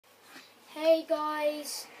Hey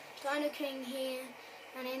guys, Dino King here,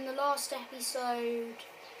 and in the last episode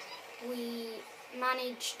we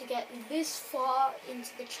managed to get this far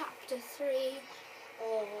into the chapter 3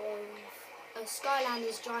 of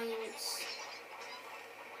Skylanders Giants.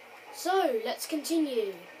 So let's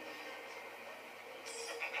continue.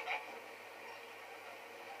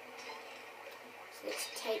 So let's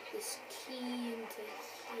take this key into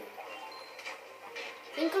here.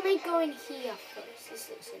 I think I may go in here first. This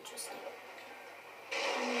looks interesting.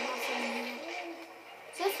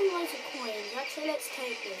 Definitely loads of coins. Actually, let's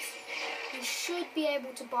take this. We should be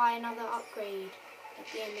able to buy another upgrade at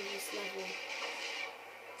the end of this level.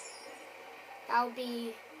 That'll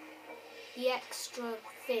be the extra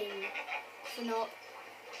thing for not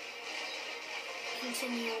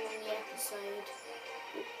continuing on the episode.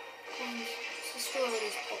 Coins. Let's destroy all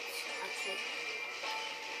these pots, actually.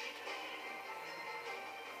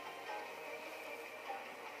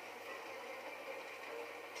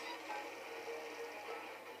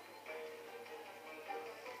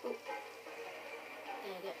 Oh,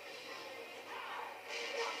 there we go.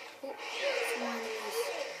 Oh,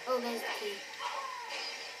 oh, there's the key.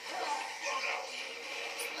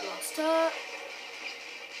 Blast her.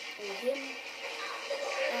 Or him.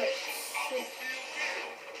 Should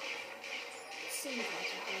seem like a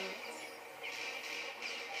hurt.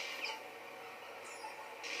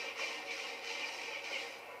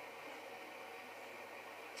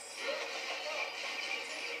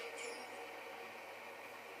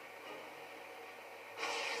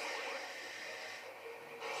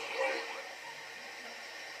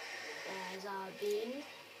 There's our bean.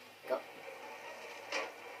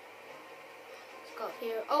 Got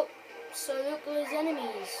here. Oh, so look at his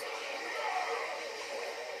enemies.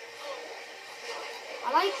 I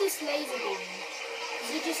like this laser beam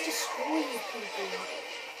because it just destroys people.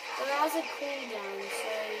 But it has a cooldown,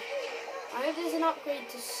 so I hope there's an upgrade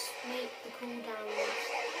to make the cooldown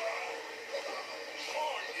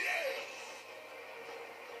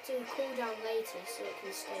to cooldown later, so it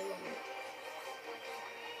can stay on.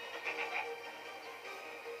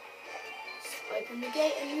 Open the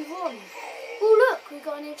gate and move on. Oh look, we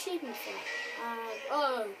got an achievement for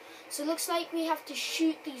that. So it looks like we have to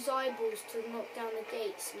shoot these eyeballs to knock down the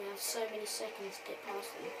gates, and we have so many seconds to get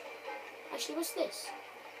past them. Actually, what's this?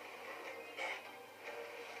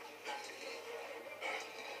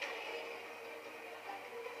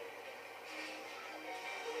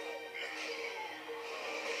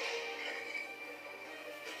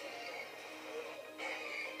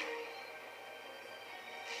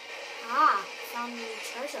 Ah, found new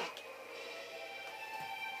treasure.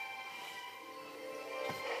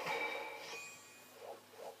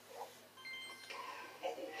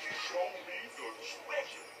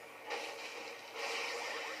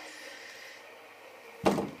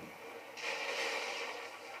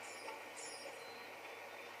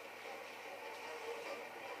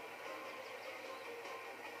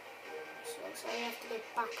 So I have to go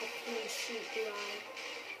back up here and shoot the eye.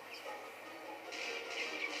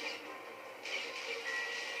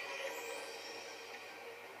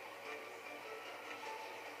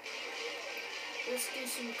 Let's do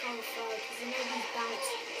some cover fire because I know these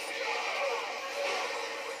bounces.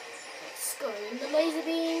 Let's go in the laser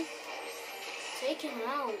beam. Take him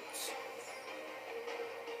out.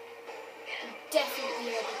 We'll definitely be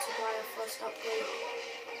able to buy our first upgrade.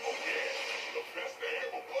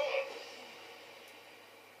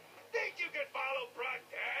 Think you could follow Brock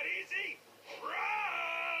that easy?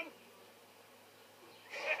 Run!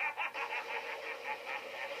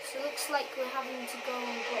 So it looks like we're having to go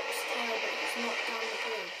on Brock's tail, but it's not down the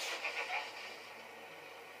bridge.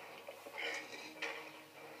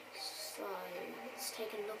 So let's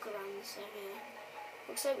take a look around this area.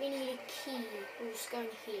 Looks like we need a key. We'll just go in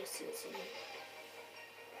here, see what's in it.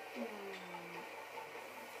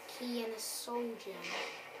 Key and a soldier.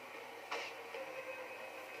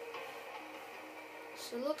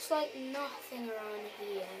 So it looks like nothing around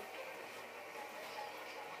here.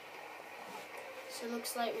 So it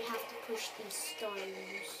looks like we have to push these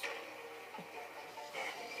stones.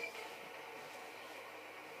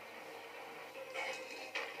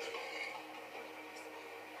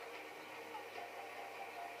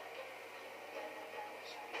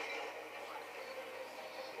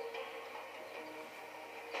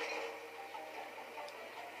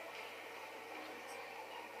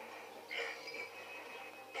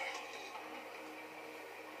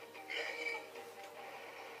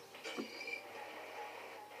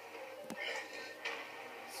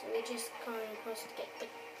 So we're just going across to get the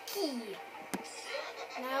key.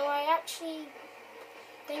 Now I actually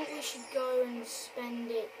think we should go and spend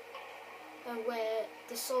it where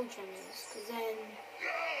the soul gem is, because then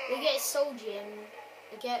we get a soul gem,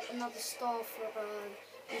 we get another star for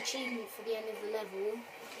the achievement for the end of the level,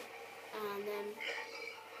 and then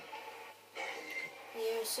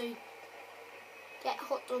yeah, so get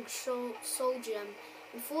hot dog soul gem.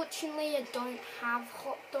 Unfortunately, I don't have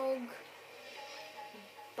hot dog,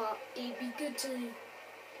 but it'd be good to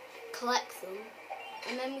collect them,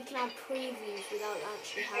 and then we can have previews without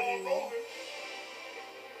actually having them.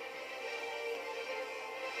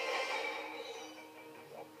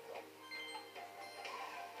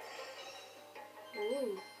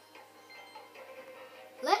 Ooh.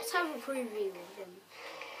 Let's have a preview of them.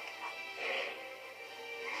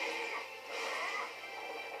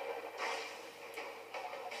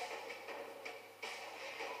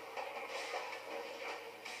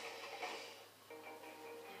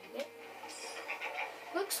 Okay.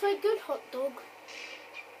 Looks like good hot dog.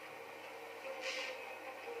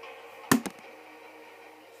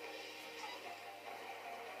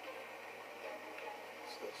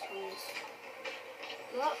 So this one is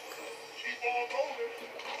lock.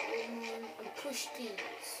 And push these.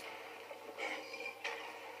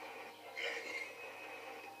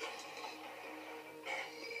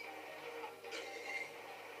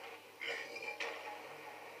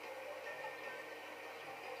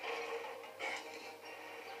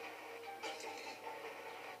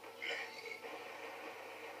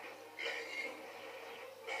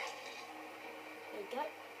 There we go.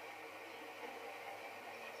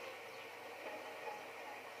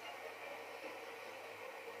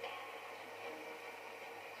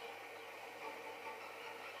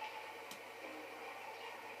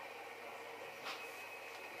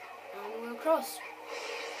 And we're across. So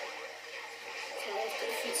let's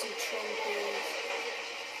defeat some trompies.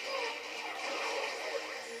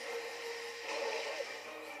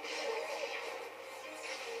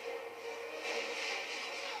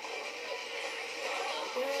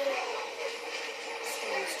 Good. Let's go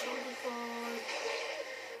this trompy card.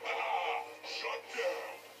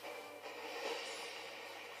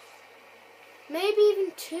 Maybe even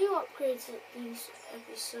 2 upgrades at this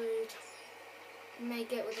episode. We may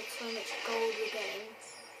get with so much gold we're getting.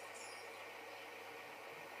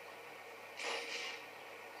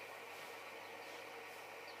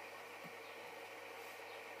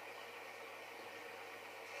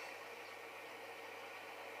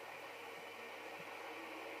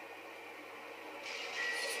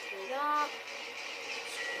 Straight up.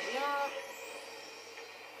 Straight up.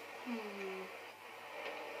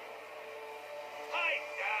 I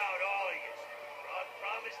doubt all of you. Rob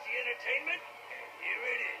promised the entertainment, and here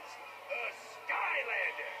it is. A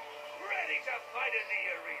Skylander, ready to fight in the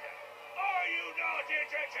arena. Are you not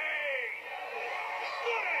entertained?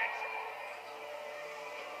 Good answer.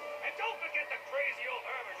 And don't forget the crazy old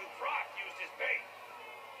hermit who Brock used his bait.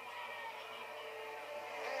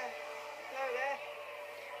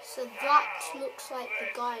 So that looks like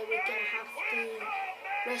the guy we're gonna have to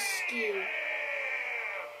rescue.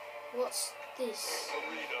 What's this?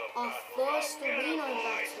 Our first arena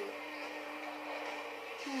battle.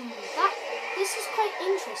 This is quite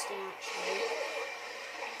interesting actually.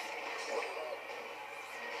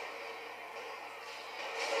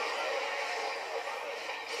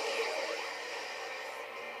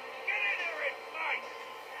 Get in there and fight.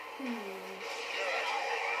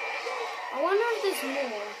 I wonder if there's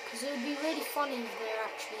more, because it would be really funny if there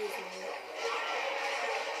actually is more.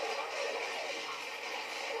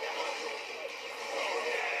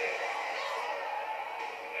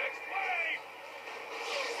 Next wave.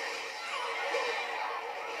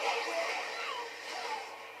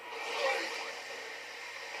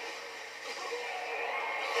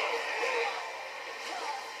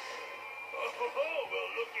 Oh, well,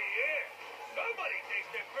 looky here. Somebody thinks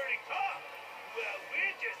they're pretty tough. Well,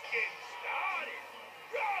 we're just getting started.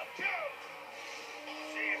 Round 2.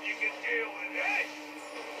 See if you can deal with it.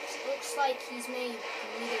 It looks like he's made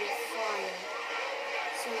really fire.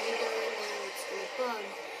 So if we go in there, it's gonna burn.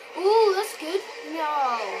 Ooh, that's good. No.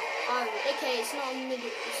 Oh, okay, it's not a middle.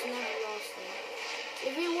 It's never lasting.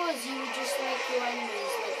 If it was, you would just make your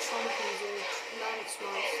enemies like trompies or lance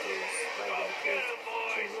masters, where they could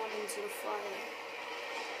run into the fire.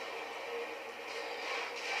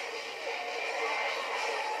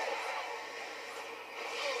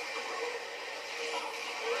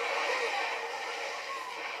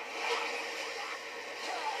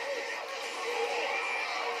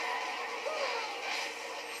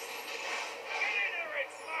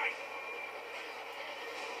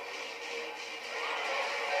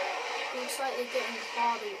 Looks like they're getting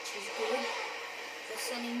harder, which is good. They're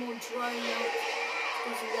sending more drone out,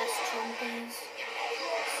 there's less trompies.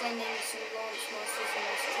 So sending some launch masters and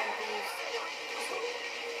those chompies.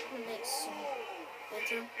 It makes some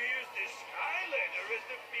better. It appears the Skylander has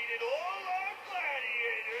defeated all our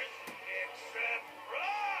gladiators except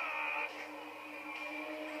Brock.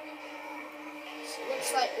 So it looks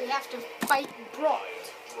like we have to fight Brock.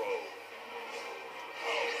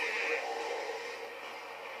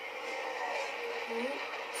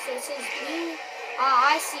 So it says blue.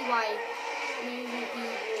 I see why blue will be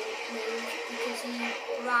moved, because he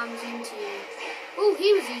rams into you. Oh,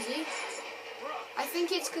 he was easy. I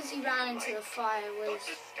think it's because he ran into the fire. The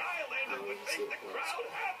Skylander would make the crowd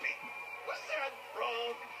happy. Was that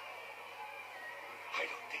wrong? I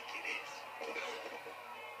don't think it is.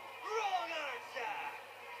 Wrong answer.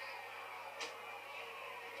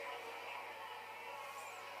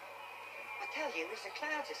 I tell you, it's the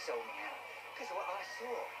clouds that sold me out. Because of what I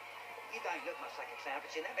saw. You don't look much like a cloud,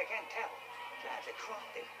 but you never can tell. Clouds are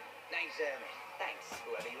crafty. Name's Hermit. Thanks,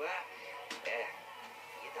 whoever you are.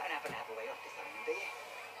 You don't happen to have a way off this island, do you?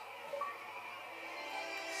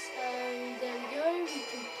 So there we go. We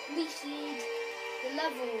completed the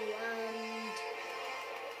level, and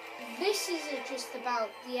this is just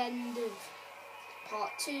about the end of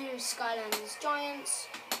part 2 of Skylanders Giants,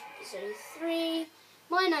 episode 3.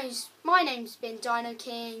 My name's been Dino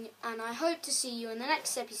King, and I hope to see you in the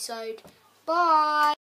next episode. Bye!